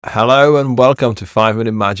Hello and welcome to 5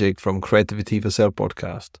 Minute Magic from Creativity for Sale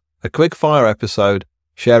podcast, a quick fire episode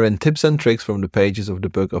sharing tips and tricks from the pages of the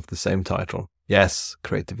book of the same title. Yes,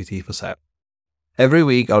 Creativity for Sale. Every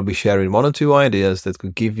week I'll be sharing one or two ideas that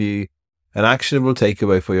could give you an actionable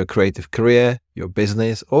takeaway for your creative career, your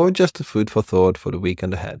business, or just a food for thought for the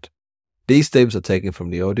weekend ahead. These tips are taken from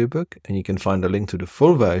the audiobook and you can find a link to the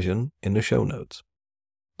full version in the show notes.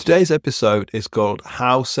 Today's episode is called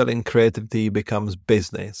How Selling Creativity Becomes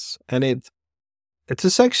Business, and it's a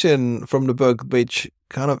section from the book which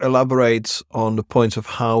kind of elaborates on the points of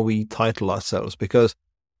how we title ourselves, because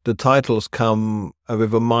the titles come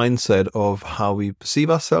with a mindset of how we perceive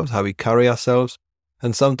ourselves, how we carry ourselves,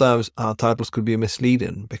 and sometimes our titles could be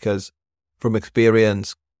misleading because from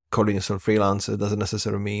experience, calling yourself freelancer doesn't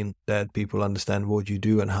necessarily mean that people understand what you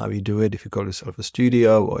do and how you do it. If you call yourself a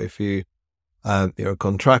studio, or if you're a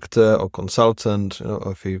contractor or consultant,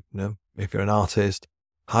 or if you're an artist,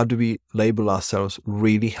 how do we label ourselves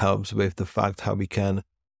really helps with the fact how we can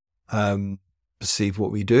perceive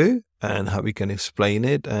what we do and how we can explain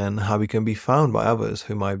it and how we can be found by others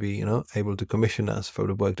who might be, able to commission us for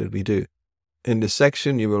the work that we do. In this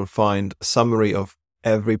section, you will find a summary of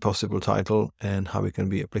every possible title and how it can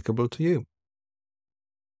be applicable to you.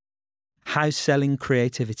 How selling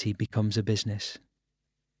creativity becomes a business.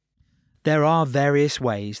 There are various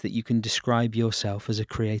ways that you can describe yourself as a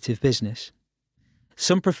creative business.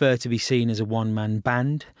 Some prefer to be seen as a one-man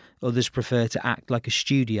band, others prefer to act like a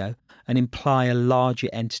studio and imply a larger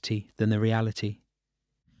entity than the reality.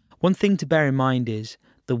 One thing to bear in mind is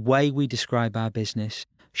the way we describe our business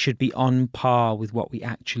should be on par with what we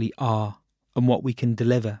actually are and what we can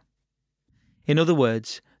deliver. In other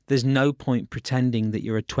words, there's no point pretending that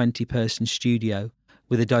you're a 20-person studio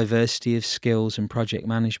with a diversity of skills and project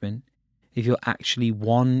management if you're actually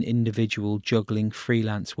one individual juggling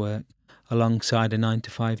freelance work alongside a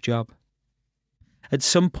 9-to-5 job. At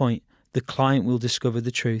some point, the client will discover the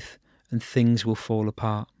truth and things will fall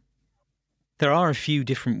apart. There are a few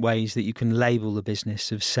different ways that you can label the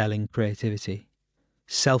business of selling creativity.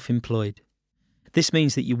 Self-employed. This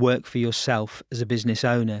means that you work for yourself as a business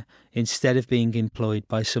owner instead of being employed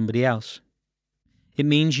by somebody else. It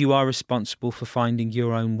means you are responsible for finding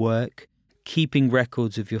your own work, keeping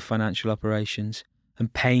records of your financial operations,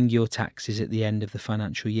 and paying your taxes at the end of the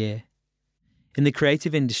financial year. In the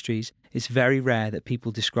creative industries, it's very rare that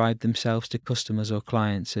people describe themselves to customers or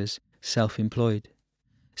clients as self-employed.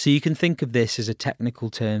 So you can think of this as a technical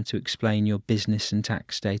term to explain your business and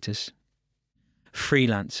tax status.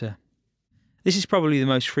 Freelancer. This is probably the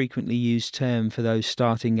most frequently used term for those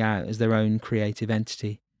starting out as their own creative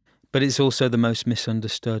entity, but it's also the most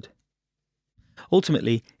misunderstood.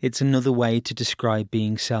 Ultimately, it's another way to describe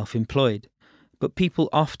being self-employed, but people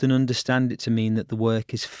often understand it to mean that the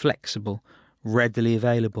work is flexible, readily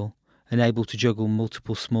available, and able to juggle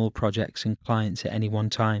multiple small projects and clients at any one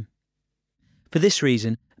time. For this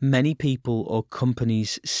reason, many people or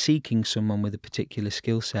companies seeking someone with a particular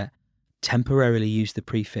skill set temporarily use the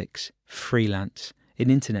prefix freelance in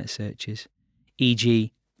internet searches,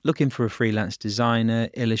 e.g., looking for a freelance designer,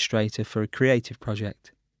 illustrator for a creative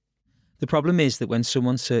project. The problem is that when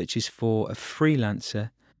someone searches for a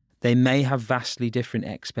freelancer, they may have vastly different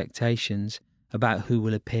expectations about who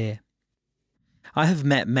will appear. I have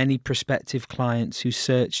met many prospective clients who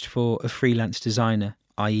searched for a freelance designer,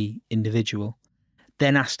 i.e. individual,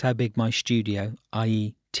 then asked how big my studio,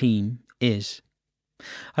 i.e. team, is.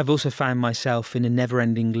 I've also found myself in a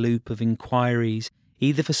never-ending loop of inquiries,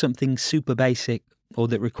 either for something super basic or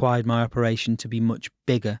that required my operation to be much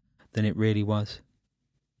bigger than it really was.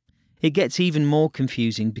 It gets even more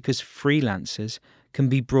confusing because freelancers can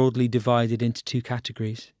be broadly divided into two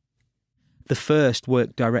categories. The first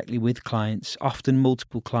work directly with clients, often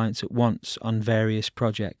multiple clients at once on various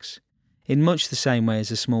projects, in much the same way as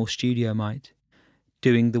a small studio might,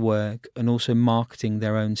 doing the work and also marketing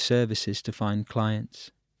their own services to find clients.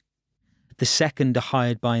 The second are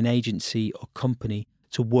hired by an agency or company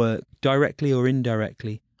to work directly or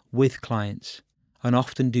indirectly with clients, and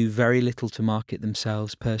often do very little to market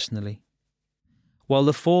themselves personally. While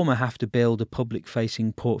the former have to build a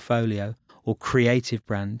public-facing portfolio or creative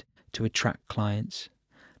brand to attract clients,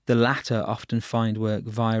 the latter often find work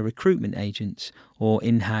via recruitment agents or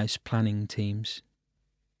in-house planning teams.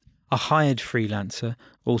 A hired freelancer,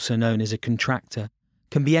 also known as a contractor,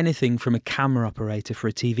 can be anything from a camera operator for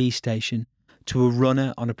a TV station to a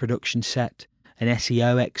runner on a production set, an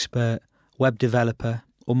SEO expert, web developer,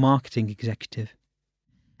 or marketing executive.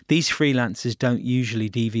 These freelancers don't usually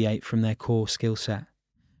deviate from their core skill set,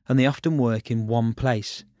 and they often work in one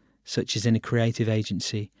place, such as in a creative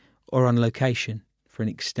agency or on location for an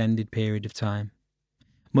extended period of time.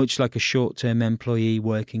 much like a short-term employee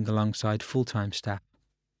working alongside full-time staff.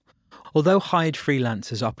 Although hired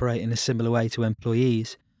freelancers operate in a similar way to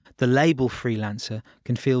employees, the label freelancer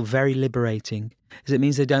can feel very liberating, as it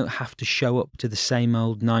means they don't have to show up to the same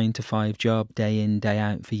old 9-to-5 job day in, day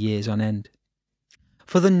out for years on end.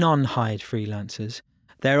 For the non-hired freelancers,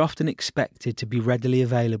 they're often expected to be readily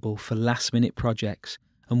available for last-minute projects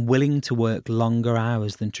and willing to work longer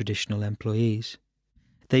hours than traditional employees.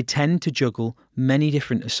 They tend to juggle many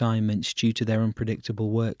different assignments due to their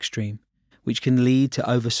unpredictable work stream, which can lead to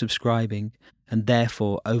oversubscribing and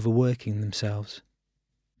therefore overworking themselves.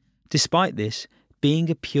 Despite this, being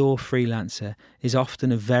a pure freelancer is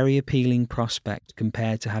often a very appealing prospect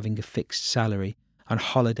compared to having a fixed salary and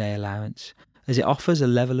holiday allowance, as it offers a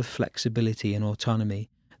level of flexibility and autonomy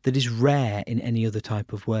that is rare in any other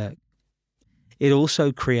type of work. It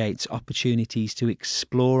also creates opportunities to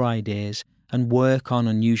explore ideas and work on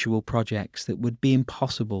unusual projects that would be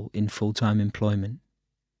impossible in full-time employment.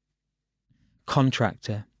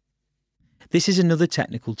 Contractor. This is another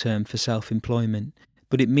technical term for self-employment,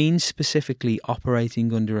 but it means specifically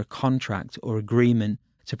operating under a contract or agreement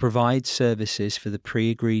to provide services for the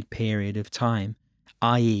pre-agreed period of time,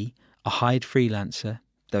 i.e., a hired freelancer,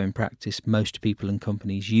 though in practice most people and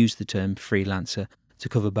companies use the term freelancer to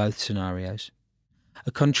cover both scenarios.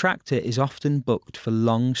 A contractor is often booked for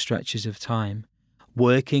long stretches of time,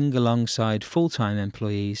 working alongside full-time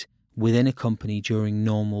employees within a company during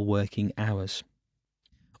normal working hours.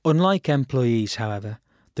 Unlike employees, however,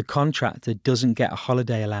 the contractor doesn't get a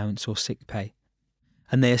holiday allowance or sick pay,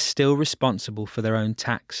 and they are still responsible for their own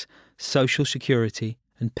tax, social security,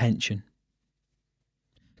 and pension.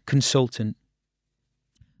 Consultant.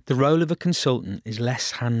 The role of a consultant is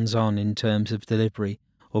less hands-on in terms of delivery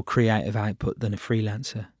or creative output than a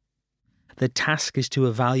freelancer. Their task is to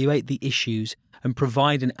evaluate the issues and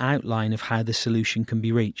provide an outline of how the solution can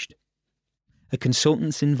be reached. A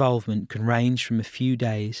consultant's involvement can range from a few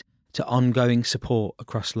days to ongoing support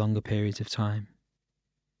across longer periods of time.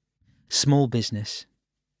 Small business.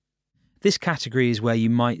 This category is where you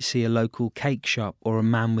might see a local cake shop or a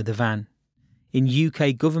man with a van. In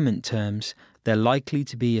UK government terms, they're likely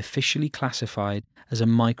to be officially classified as a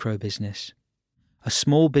micro business. A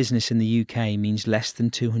small business in the UK means less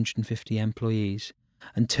than 250 employees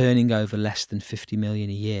and turning over less than 50 million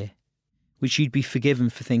a year, which you'd be forgiven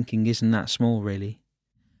for thinking isn't that small really.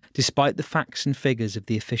 Despite the facts and figures of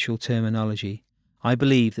the official terminology, I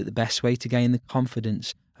believe that the best way to gain the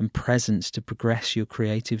confidence and presence to progress your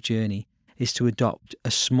creative journey is to adopt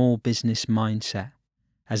a small business mindset,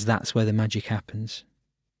 as that's where the magic happens.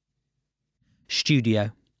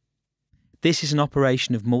 Studio. This is an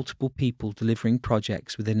operation of multiple people delivering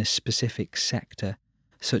projects within a specific sector,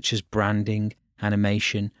 such as branding,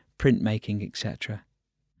 animation, printmaking, etc.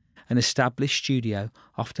 An established studio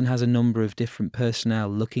often has a number of different personnel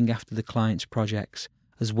looking after the client's projects,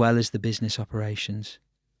 as well as the business operations.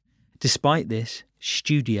 Despite this,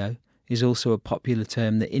 studio is also a popular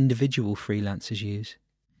term that individual freelancers use,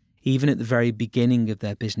 even at the very beginning of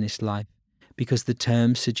their business life, because the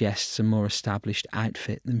term suggests a more established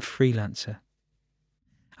outfit than freelancer.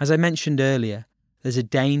 As I mentioned earlier, there's a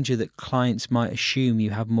danger that clients might assume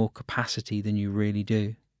you have more capacity than you really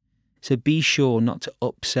do. So be sure not to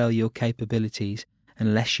upsell your capabilities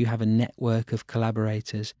unless you have a network of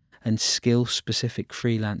collaborators and skill-specific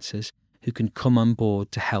freelancers who can come on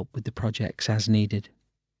board to help with the projects as needed.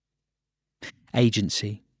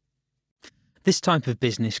 Agency. This type of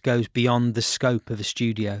business goes beyond the scope of a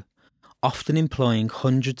studio, often employing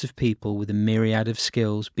hundreds of people with a myriad of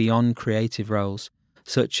skills beyond creative roles,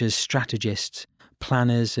 such as strategists,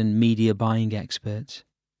 planners, and media buying experts.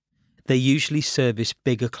 They usually service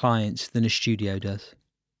bigger clients than a studio does.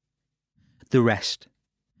 The rest.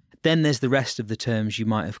 Then there's the rest of the terms you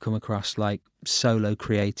might have come across, like solo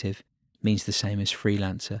creative, means the same as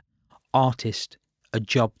freelancer. Artist, a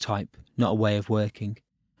job type, not a way of working.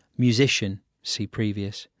 Musician, see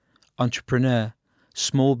previous. Entrepreneur,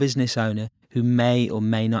 small business owner who may or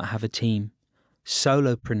may not have a team.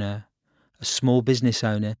 Solopreneur, a small business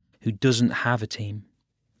owner who doesn't have a team.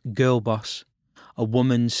 Girl boss, a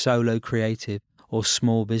woman solo creative or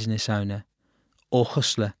small business owner. Or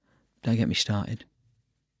hustler, don't get me started.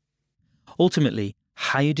 Ultimately,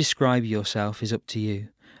 how you describe yourself is up to you,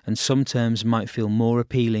 and some terms might feel more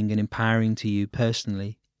appealing and empowering to you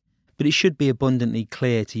personally, but it should be abundantly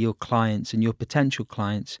clear to your clients and your potential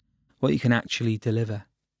clients what you can actually deliver.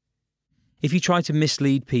 If you try to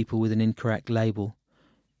mislead people with an incorrect label,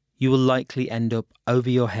 you will likely end up over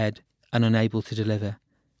your head and unable to deliver,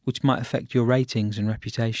 which might affect your ratings and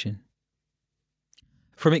reputation.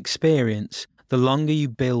 From experience, the longer you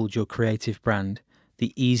build your creative brand,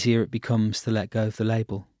 the easier it becomes to let go of the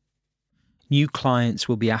label. New clients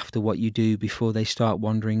will be after what you do before they start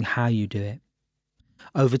wondering how you do it.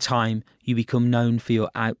 Over time, you become known for your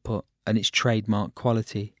output and its trademark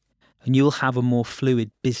quality, and you'll have a more fluid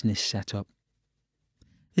business setup.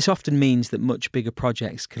 This often means that much bigger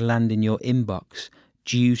projects can land in your inbox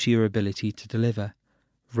due to your ability to deliver,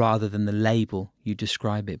 rather than the label you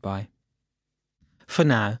describe it by. For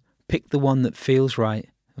now, pick the one that feels right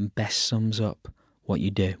and best sums up what you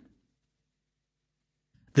do.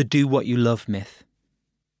 The do what you love myth.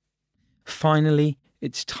 Finally,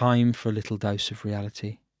 it's time for a little dose of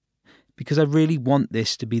reality, because I really want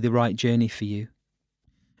this to be the right journey for you.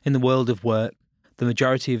 In the world of work, the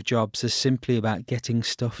majority of jobs are simply about getting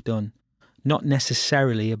stuff done, not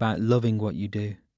necessarily about loving what you do.